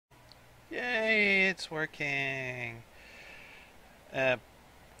Yay, it's working. Uh,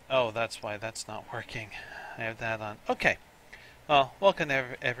 oh, that's why that's not working. I have that on. Okay. Well, welcome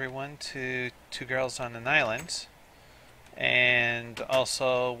everyone to Two Girls on an Island. And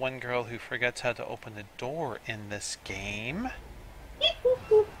also one girl who forgets how to open a door in this game.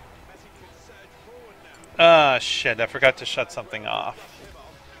 Ah, shit, I forgot to shut something off.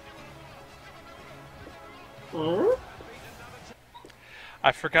 Hmm?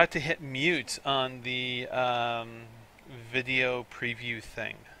 I forgot to hit mute on the video preview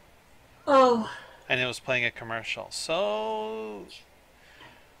thing. Oh, And it was playing a commercial. So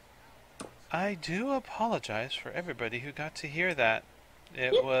I do apologize for everybody who got to hear that.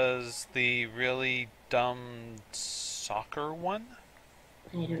 It yep. was the really dumb soccer one.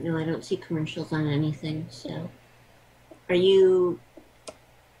 I don't know. I don't see commercials on anything. So, are you?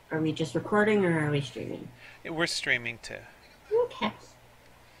 Are we just recording or are we streaming? We're streaming too. Okay.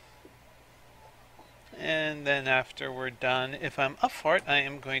 And then after we're done, if I'm up for it, I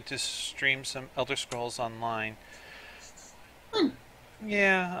am going to stream some Elder Scrolls Online. Fun.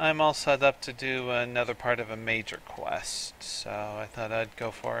 Yeah, I'm all set up to do another part of a major quest, so I thought I'd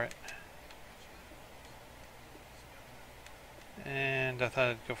go for it. And I thought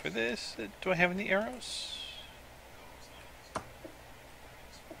I'd go for this. Do I have any arrows?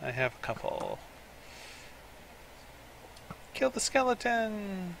 I have a couple. Kill the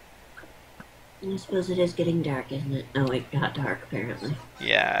skeleton! And I suppose it is getting dark, isn't it? Oh, it got dark apparently.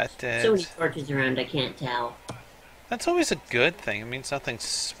 Yeah, it So many did. torches around, I can't tell. That's always a good thing. It means nothing's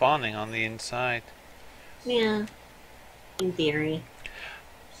spawning on the inside. Yeah, in theory.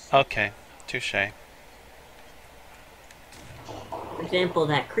 Okay, touche. For example,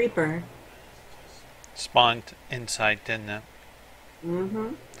 that creeper. Spawned inside, didn't it?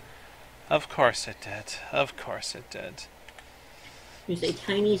 Mm-hmm. Of course it did. Of course it did. There's a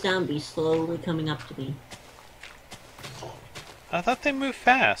tiny zombie slowly coming up to me. I thought they moved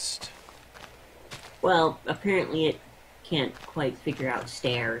fast. Well, apparently it can't quite figure out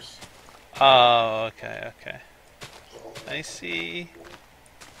stairs. Oh, okay, okay. I see.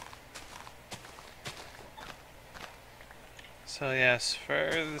 So yes, for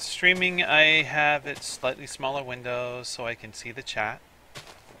the streaming I have it slightly smaller windows so I can see the chat.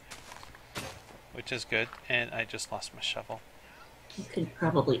 Which is good, and I just lost my shovel. I could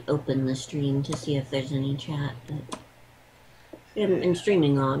probably open the stream to see if there's any chat, but we haven't been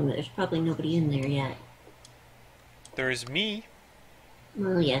streaming long, but there's probably nobody in there yet. There's me.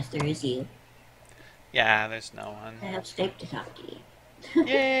 Well, yes, there is you. Yeah, there's no one. I have Skype to talk to you.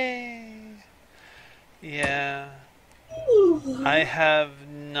 Yay! Yeah. I have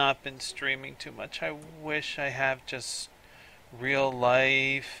not been streaming too much. I wish I have just real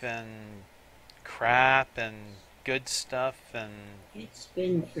life and crap and good stuff and It's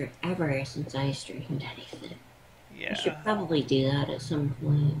been forever since I streamed anything. I should yeah. probably do that at some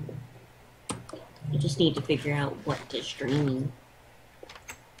point. I just need to figure out what to stream.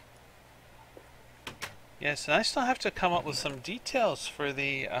 Yes, and I still have to come up with some details for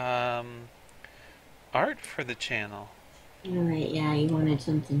the art for the channel. Alright, yeah, you wanted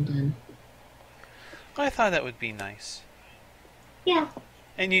something done. I thought that would be nice. Yeah.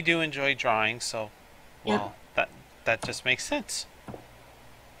 And you do enjoy drawing, so Yep. well, that just makes sense.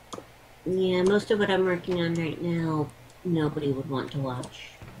 Yeah, most of what I'm working on right now, nobody would want to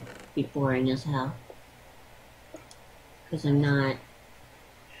watch. It'd be boring as hell. Because I'm not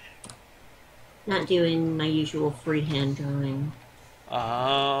doing my usual freehand drawing.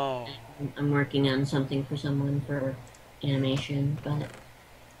 Oh. I'm working on something for someone for animation, but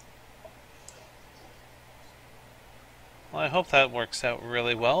Well, I hope that works out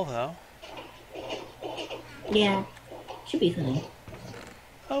really well, though. yeah, should be fine.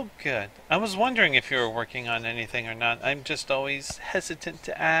 Oh, good. I was wondering if you were working on anything or not. I'm just always hesitant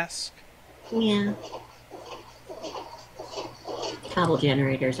to ask. Yeah. Cobble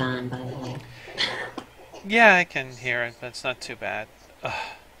generator's on, by the way. Yeah, I can hear it, but it's not too bad. Ugh.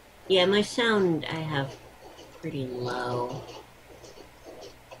 Yeah, my sound I have pretty low.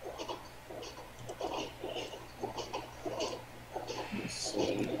 Let's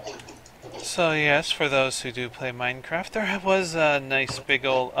see. So yes, for those who do play Minecraft, there was a nice big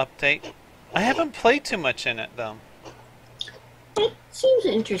old update. I haven't played too much in it, though. It seems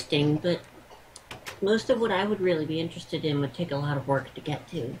interesting, but most of what I would really be interested in would take a lot of work to get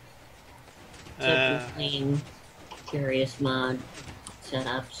to. So I've been playing various mod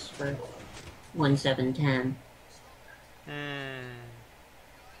setups for 1.7.10. Hmm.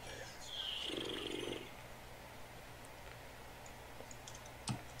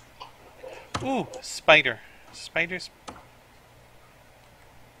 Ooh, spider. Spiders.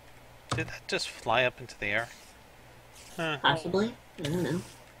 Did that just fly up into the air? Huh. Possibly. I don't know.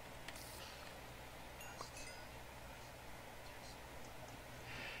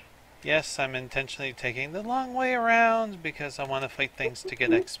 Yes, I'm intentionally taking the long way around because I want to fight things to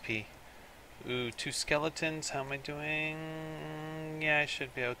get XP. Ooh, 2 skeletons. How am I doing? Yeah, I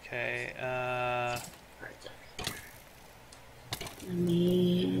should be okay. Let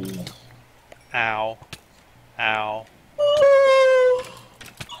me... Ow. Ow.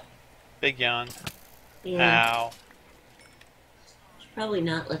 Big yawn. Yeah, Ow. should probably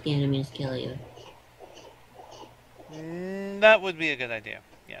not let the enemies kill you. That would be a good idea.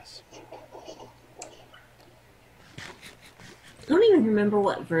 Yes. I don't even remember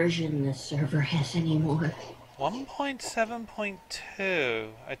what version this server has anymore. 1.7.2.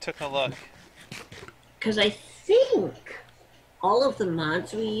 I took a look. Because I think all of the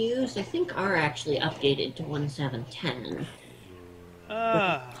mods we use, I think, are actually updated to 1.7.10. But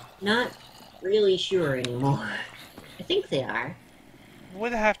Ah. not really sure anymore. I think they are.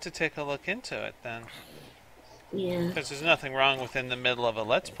 Would have to take a look into it then. Yeah. Because there's nothing wrong within the middle of a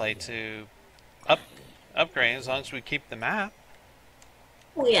Let's Play to upgrade as long as we keep the map.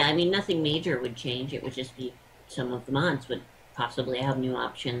 Well, yeah, I mean, nothing major would change. It would just be some of the mods would possibly have new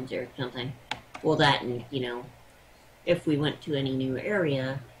options or something. Well, that and, you know, if we went to any new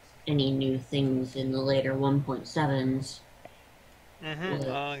area, any new things in the later 1.7s Mm-hmm. will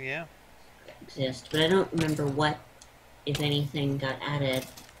Oh, yeah. exist. But I don't remember what, if anything, got added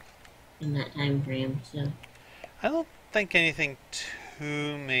in that time frame, so... I don't think anything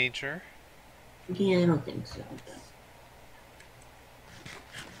too major. Yeah, I don't think so.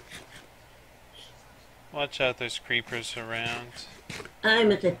 Watch out, there's creepers around.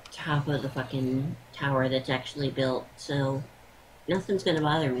 I'm at the top of the fucking tower that's actually built, so nothing's gonna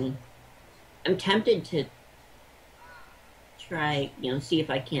bother me. I'm tempted to try, you know, see if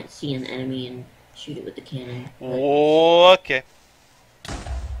I can't see an enemy and shoot it with the cannon. Okay.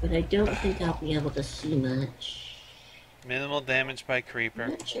 But I don't think I'll be able to see much. Minimal damage by I'm creeper.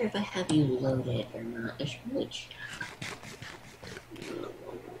 not sure if I have you loaded or not. I should really check.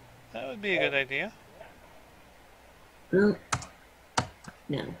 That would be a good idea. Well,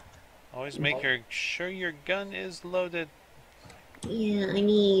 no. Always make sure your gun is loaded. Yeah, I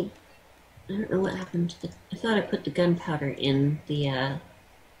need... I don't know what happened to the... I thought I put the gunpowder in the,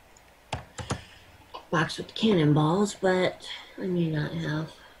 box with the cannonballs, but I may not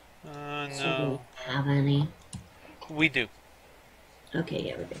have. So I No. don't have any. We do. Okay,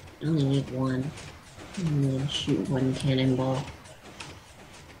 yeah, we're good. I only need one. I'm gonna shoot one cannonball.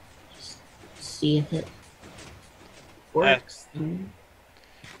 Just see if it works.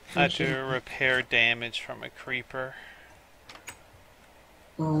 I had to repair damage from a creeper.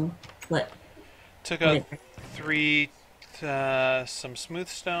 Oh, what? Took out 3, some smooth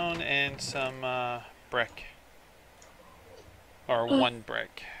stone and some brick. Or 1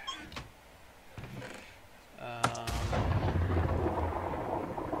 brick.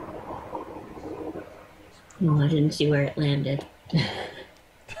 No, I didn't see where it landed. You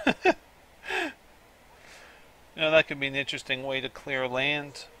know, that could be an interesting way to clear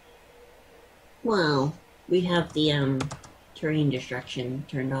land. Well, we have the terrain destruction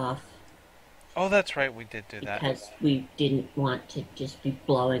turned off Oh, that's right, we did do that. because we didn't want to just be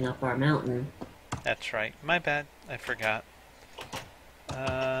blowing up our mountain. That's right. My bad. I forgot.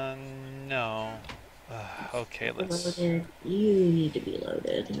 No. Okay, let's... Loaded. You need to be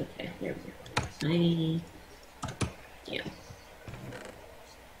loaded. Okay, there we go. Yeah.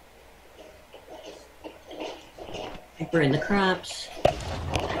 Burn the crops.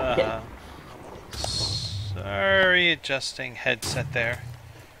 Sorry, adjusting headset there.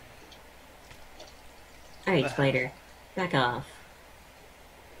 Alright, spider. Back off.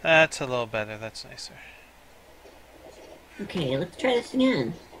 That's a little better. That's nicer. Okay, let's try this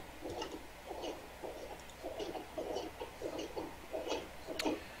again.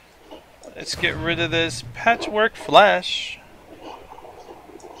 Let's get rid of this patchwork flesh.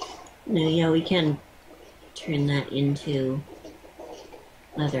 No, yeah, we can turn that into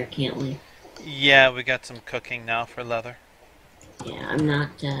leather, can't we? Yeah, we got some cooking now for leather. Yeah, I'm not,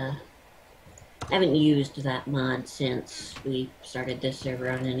 I haven't used that mod since we started this server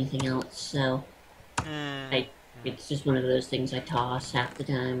on anything else, so it's just one of those things I toss half the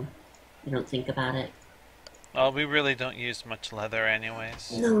time. I don't think about it. Well, we really don't use much leather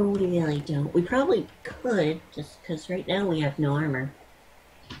anyways. No, we really don't. We probably could, just because right now we have no armor.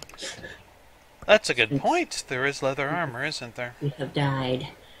 That's a good point. There is leather armor, isn't there? We have died.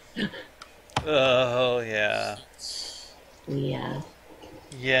 Oh, yeah. We,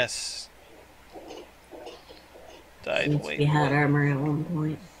 Yes. Died since way we had more. armor at one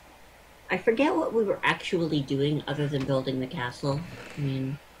point. I forget what we were actually doing other than building the castle. I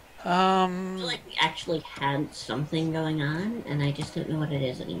mean, I feel Um, like we actually had something going on, and I just don't know what it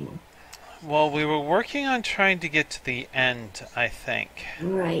is anymore. well, we were working on trying to get to the end, I think.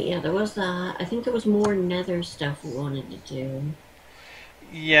 Right, yeah, there was that. I think there was more nether stuff we wanted to do.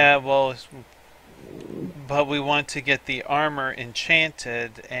 Yeah, well, but we want to get the armor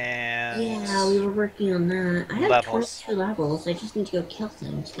enchanted and Yeah, we were working on that. I have levels. 22 levels. I just need to go kill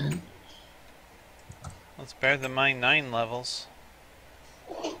things then. That's better than my 9 levels.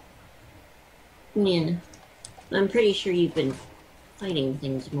 Yeah, I'm pretty sure you've been fighting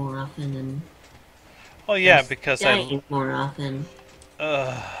things more often and Oh yeah, thus because I. dying more often.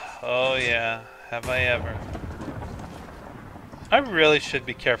 Oh yeah, have I ever? I really should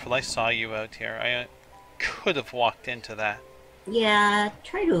be careful. I saw you out here. I could have walked into that. Yeah,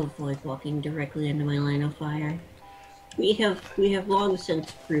 try to avoid walking directly into my line of fire. We have long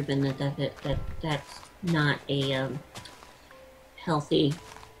since proven that's not a healthy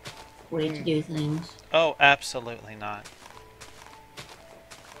way to do things. Oh, absolutely not.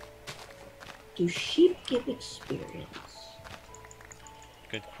 Do sheep give experience?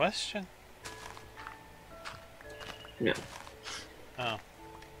 Good question. No, Oh,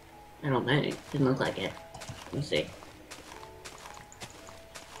 I don't think. Didn't look like it. Let me see.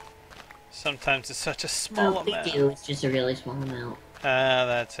 sometimes it's such a small Oh, they amount. do. It's just a really small amount. Ah,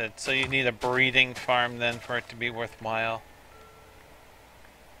 that's it. So you need a breeding farm then for it to be worthwhile.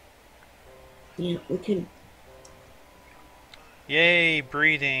 Yeah, we could. Yay,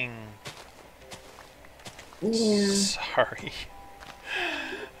 breeding. Yeah. Sorry.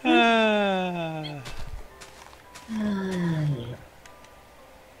 Ah. Yeah.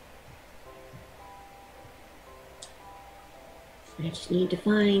 I just need to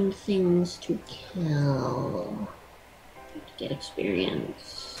find things to kill to get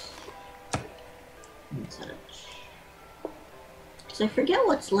experience and such. Because I forget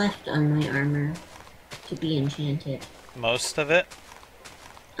what's left on my armor to be enchanted. Most of it?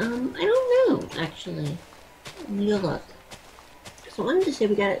 I don't know, actually. Let me look. So I wanted to say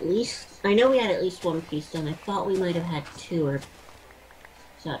we got at least. I know we had at least one piece done. I thought we might have had two or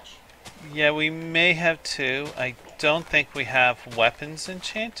such. Yeah, we may have two. I don't think we have weapons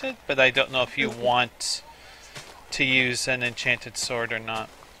enchanted, but I don't know if you want to use an enchanted sword or not.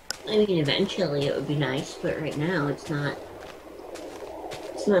 I mean, eventually it would be nice, but right now it's not.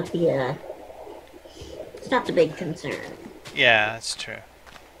 It's not the. It's not the big concern. Yeah, that's true.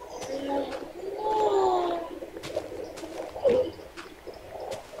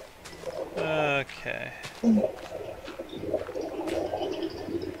 Okay.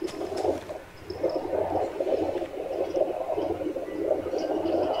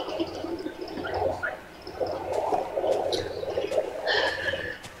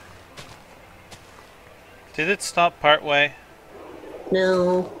 Did it stop part way?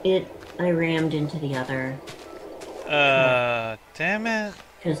 No, it. I rammed into the other Damn it.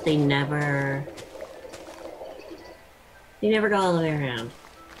 because they never. They never go all the way around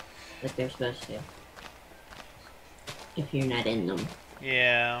like they're supposed to. If you're not in them,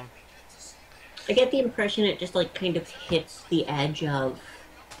 Yeah. I get the impression it just like kind of hits the edge of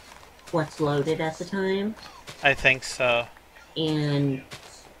what's loaded at the time, I think so. and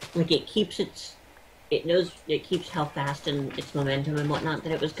like it knows it keeps how fast and its momentum and whatnot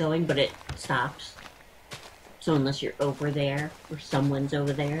that it was going, but it stops. So unless you're over there or someone's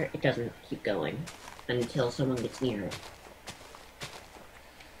over there, it doesn't keep going until someone gets near it.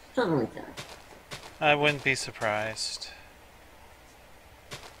 Something like that. I wouldn't be surprised.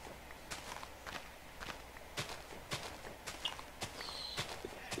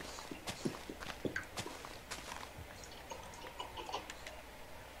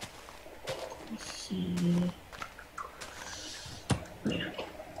 Let's see.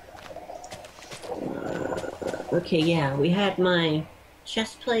 Okay, yeah, we had my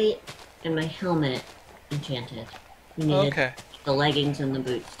chest plate and my helmet enchanted. We needed Okay. the leggings and the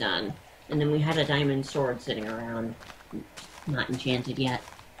boots done. And then we had a diamond sword sitting around, not enchanted yet.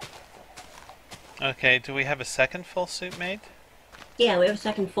 Okay, do we have a second full suit made? Yeah, we have a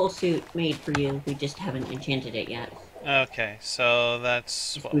second full suit made for you. We just haven't enchanted it yet. Okay, so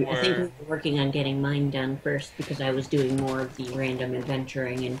that's what I think we we're... were working on getting mine done first because I was doing more of the random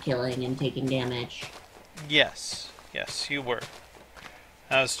adventuring and killing and taking damage. Yes. Yes, you were.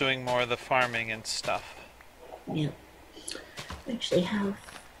 I was doing more of the farming and stuff. Yeah. I actually have.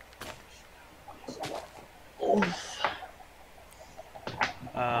 Oof.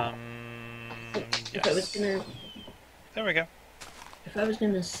 If I was Yes. gonna, There we go. if I was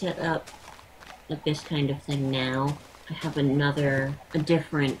gonna set up like this kind of thing now, I have a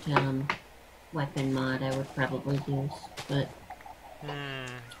different weapon mod I would probably use, but Hmm.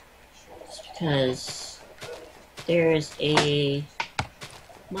 it's because there's a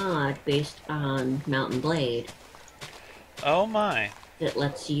mod based on Mountain Blade Oh my. that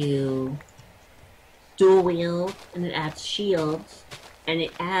lets you dual wield, and it adds shields, and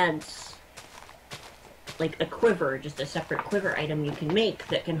it adds like a quiver, just a separate quiver item you can make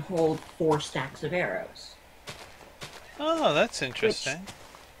that can hold 4 stacks of arrows, Oh, that's which interesting.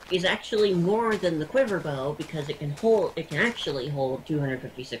 is actually more than the quiver bow because it can actually hold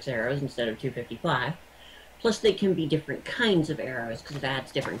 256 arrows instead of 255. Plus, they can be different kinds of arrows because it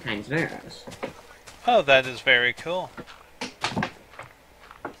adds different kinds of arrows. Oh, that is very cool.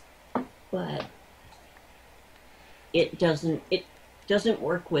 But it doesn't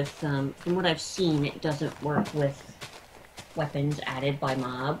work with from what I've seen, it doesn't work with weapons added by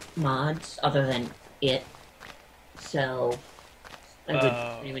mods other than it. So I would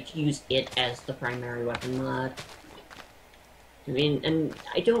Oh. pretty much use it as the primary weapon mod. I mean, and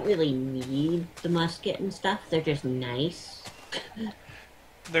I don't really need the musket and stuff. They're just nice.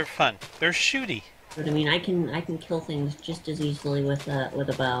 They're fun. They're shooty. But I mean, I can kill things just as easily with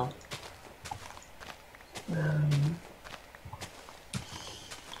a bow. Um,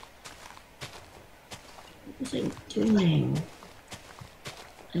 what was I doing?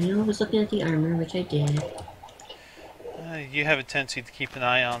 I know I was looking at the armor, which I did. You have a tendency to keep an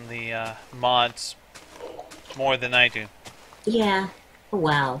eye on the mods more than I do. Yeah. Oh,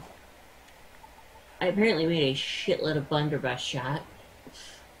 wow. I apparently made a shitload of blunderbuss shot.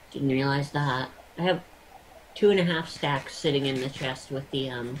 Didn't realize that. I have 2.5 stacks sitting in the chest with the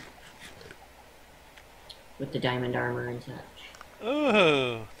diamond armor and such.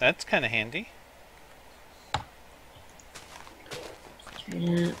 Ooh, that's kind of handy. Trying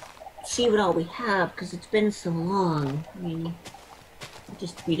to see what all we have because it's been so long. I mean,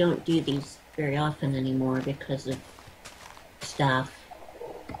 we don't do these very often anymore because of stuff.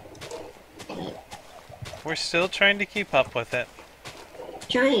 But We're still trying to keep up with it.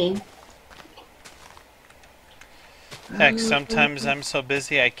 trying. Heck, sometimes I'm so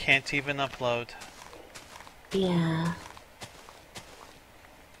busy I can't even upload. Yeah.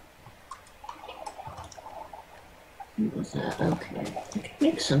 What was that? Okay. I could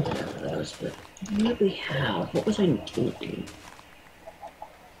make something out of those, but what do we have? What was I doing?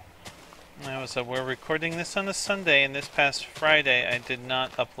 We're recording this on a Sunday, and this past Friday I did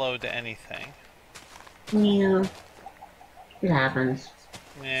not upload anything. Yeah. It happens.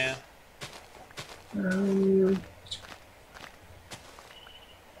 Yeah. Um,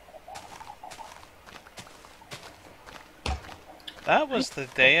 That was the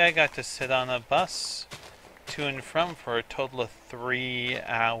day I got to sit on a bus to and from for a total of 3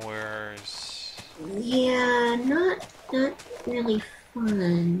 hours. yeah, not really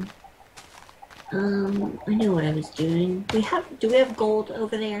fun. I know what I was doing. Do we have gold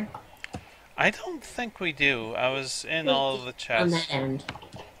over there? I don't think we do. I was in all of the On that chests. end.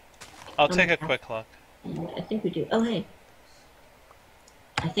 I'll On take a that quick look. end. I think we do. Oh, hey.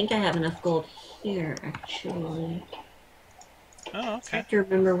 I think I have enough gold here, actually. Oh, I okay. have to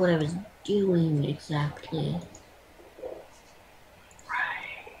remember what I was doing exactly.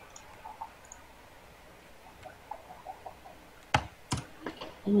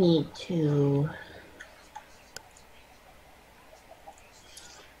 I need to...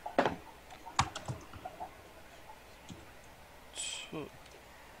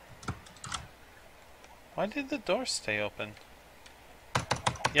 Why did the door stay open?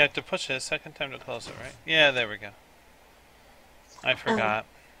 You have to push it a second time to close it, right? Yeah, there we go. I forgot.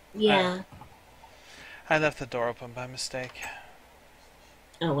 Yeah. I left the door open by mistake.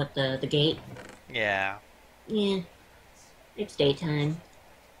 Oh, what, the gate? Yeah. Yeah. It's daytime.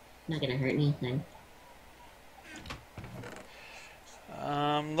 Not gonna hurt anything.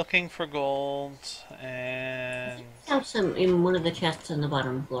 Looking for gold and I have some in one of the chests on the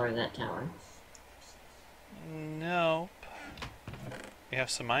bottom floor of that tower. nope. We have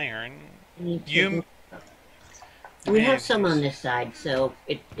some iron. We may have some on used- this side, so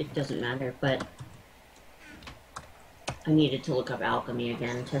it doesn't matter, but I needed to look up alchemy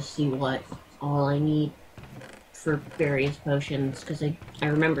again to see what all I need for various potions, because I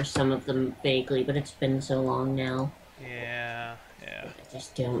remember some of them vaguely, but it's been so long now. Yeah, yeah. I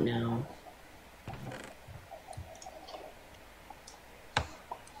just don't know.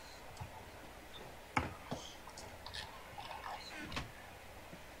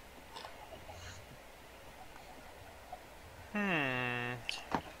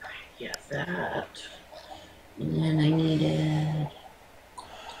 Yeah, that. And then I needed...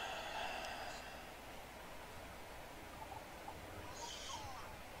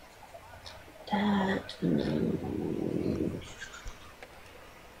 that, and then...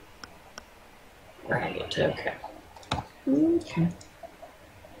 Right, okay. Okay.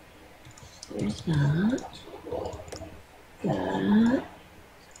 There's that. That.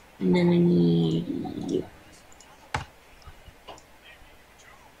 And then I need you.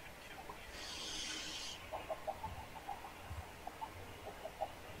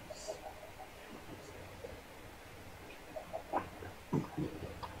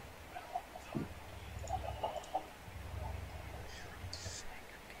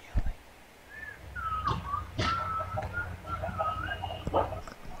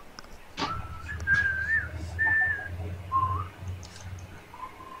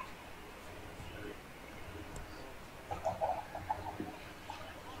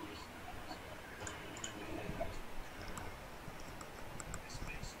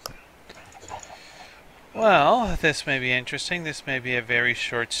 Well, this may be interesting. This may be a very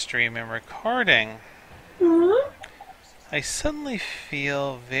short stream and recording. Hmm? I suddenly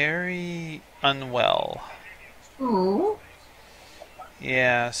feel very unwell. Oh,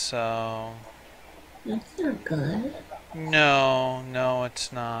 Yeah, so... that's not good. No,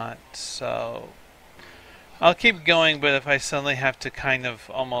 it's not. So... I'll keep going, but if I suddenly have to kind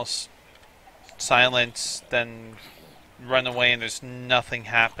of almost silence, then run away and there's nothing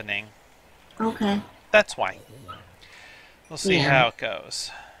happening, Okay. that's why. We'll see Yeah. how it goes.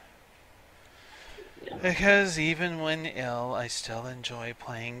 Because even when ill, I still enjoy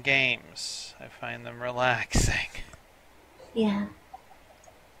playing games. I find them relaxing. Yeah.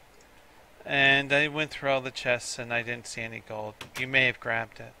 And I went through all the chests and I didn't see any gold. You may have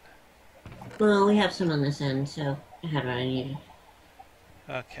grabbed it. Well, we have some on this end, so I had what I needed.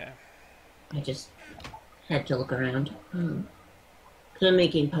 Okay. I just had to look around. Because I'm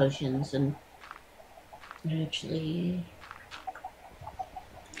making potions, and actually...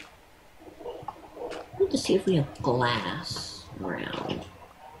 I need to see if we have glass around.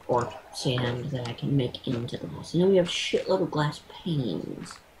 Or sand that I can make into glass. I know we have a shitload of glass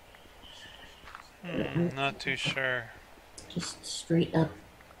panes. Not too sure. Just straight up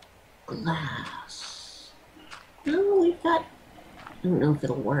glass. No, we've got... I don't know if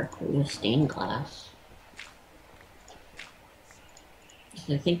it'll work, but we have stained glass.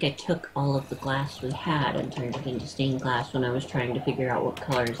 I think I took all of the glass we had and turned it into stained glass when I was trying to figure out what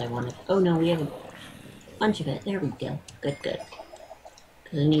colors I wanted. Oh no, we have a bunch of it. There we go. Good.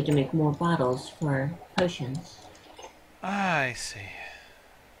 Because I need to make more bottles for potions. I see.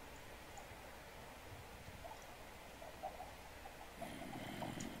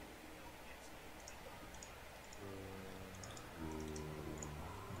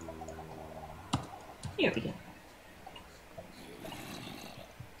 Here we go.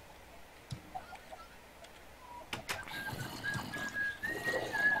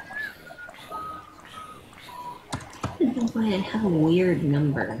 I don't know why I have a weird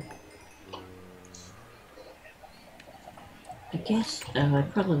number. I guess I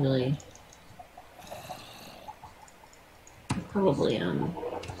probably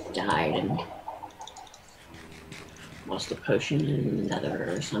died and lost a potion in the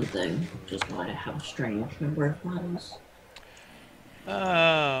nether or something, which is why I have a strange number of bottles.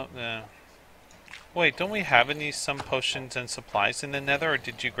 Oh, yeah. Wait, don't we have some potions and supplies in the nether, or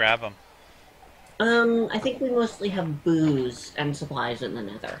did you grab them? I think we mostly have booze and supplies in the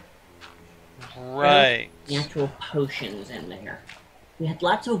nether. Right. The actual potions in there. We had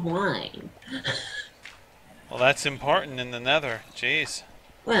lots of wine. Well, that's important in the nether. Jeez.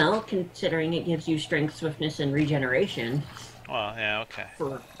 Well, considering it gives you strength, swiftness, and regeneration Well, yeah, okay.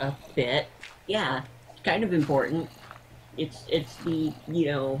 for a bit, yeah, it's kind of important. It's the,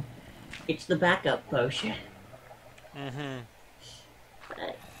 it's the backup potion. Mm-hmm.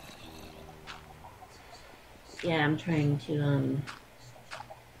 But, yeah, I'm trying to,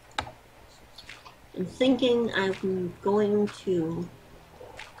 I'm thinking I'm going to,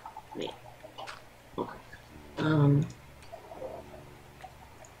 wait, okay. I'm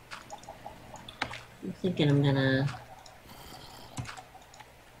thinking I'm gonna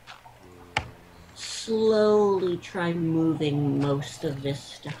slowly try moving most of this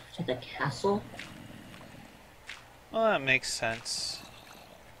stuff to the castle. Well, that makes sense.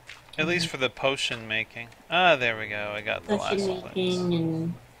 At least for the potion making. Ah, there we go. I got the last Potion ones. making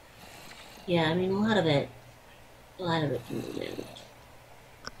and yeah, I mean a lot of it can be moved.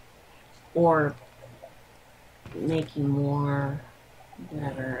 Or making more,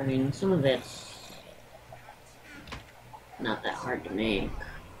 whatever. I mean, some of it's not that hard to make.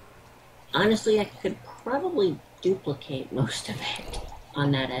 Honestly, I could probably duplicate most of it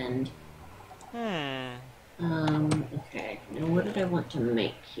on that end. Okay. Now what did I want to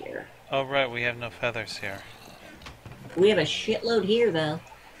make here? Oh, right, we have no feathers here. We have a shitload here, though.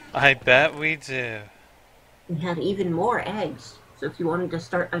 I bet we do. We have even more eggs. So if you wanted to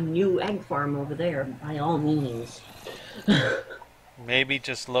start a new egg farm over there, by all means. Maybe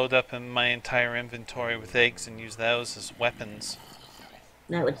just load up in my entire inventory with eggs and use those as weapons.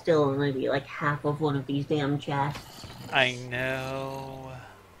 That would still only be like half of one of these damn chests. I know.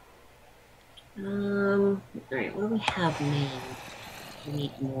 Alright, what do we have made? We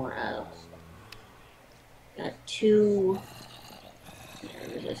need more of. Got 2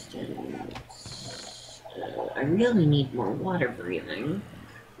 resistance. I really need more water breathing.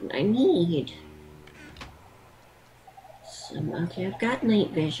 And I need some. Okay, I've got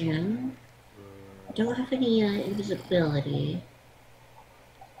night vision. I don't have any invisibility.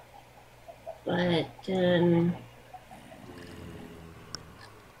 But, the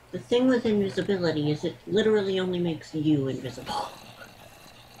thing with invisibility is it literally only makes you invisible.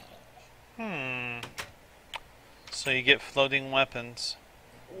 So you get floating weapons.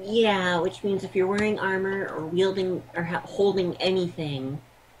 Yeah, which means if you're wearing armor or wielding or holding anything,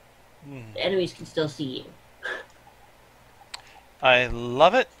 the enemies can still see you. I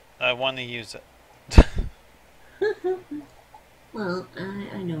love it. I want to use it. Well,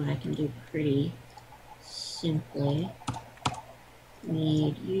 I know what I can do pretty simply.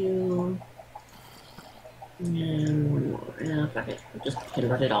 Need you. And one more. No, fuck it. I'll just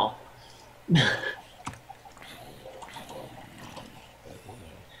convert it all.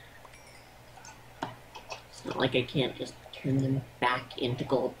 It's not like I can't just turn them back into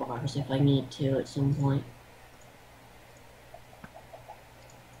gold bars if I need to at some point.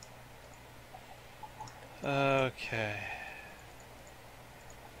 Okay.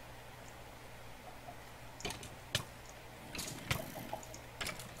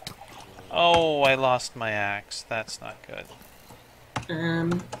 Oh, I lost my axe. That's not good.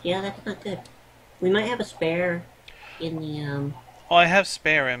 Yeah, that's not good. We might have a spare in the, Oh, I have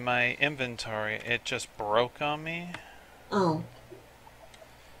spare in my inventory. It just broke on me Oh.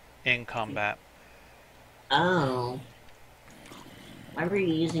 in combat. Oh. Why were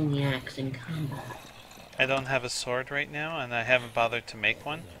you using the axe in combat? I don't have a sword right now, and I haven't bothered to make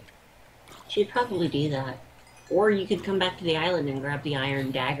one. She'd probably do that. Or you could come back to the island and grab the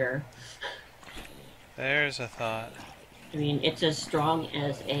iron dagger. There's a thought. I mean, it's as strong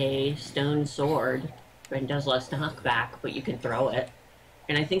as a stone sword and does less knockback, but you can throw it.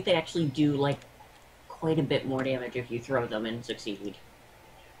 And I think they actually do, like, quite a bit more damage if you throw them and succeed.